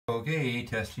Okay,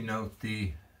 testing out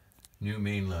the new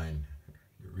mainline,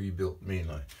 the rebuilt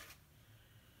mainline.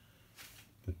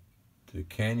 The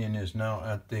canyon is now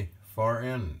at the far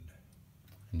end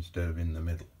instead of in the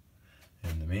middle.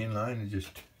 And the mainline is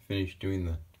just finished doing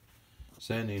the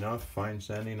sanding off, fine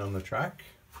sanding on the track.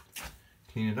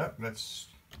 Clean it up, let's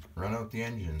run out the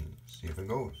engine, see if it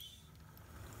goes.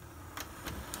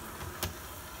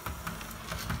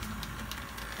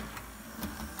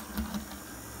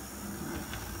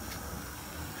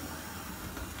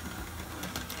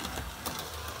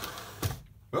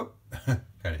 Whoop,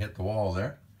 kind of hit the wall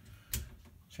there.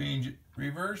 Change it,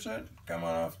 reverse it, come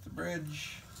on off the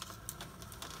bridge.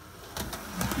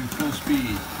 Do full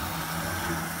speed.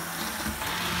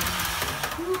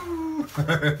 Woo!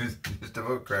 Just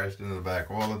about crashed into the back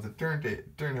wall of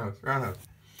the roundhouse.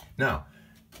 Now,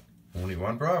 only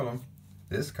one problem.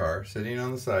 This car sitting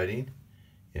on the siding,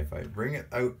 if I bring it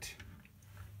out,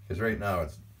 because right now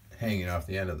it's hanging off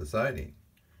the end of the siding.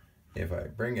 If I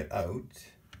bring it out,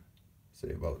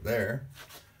 say about there,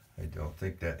 I don't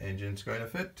think that engine's going to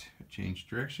fit. Change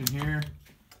direction here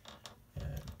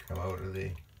and come out of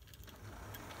the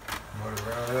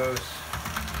roundhouse,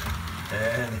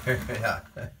 and there we are.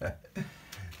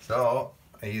 So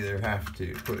I either have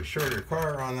to put a shorter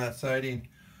car on that siding,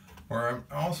 or I'm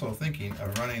also thinking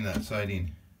of running that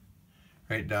siding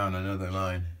right down another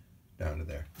line down to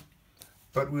there.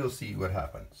 But we'll see what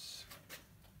happens.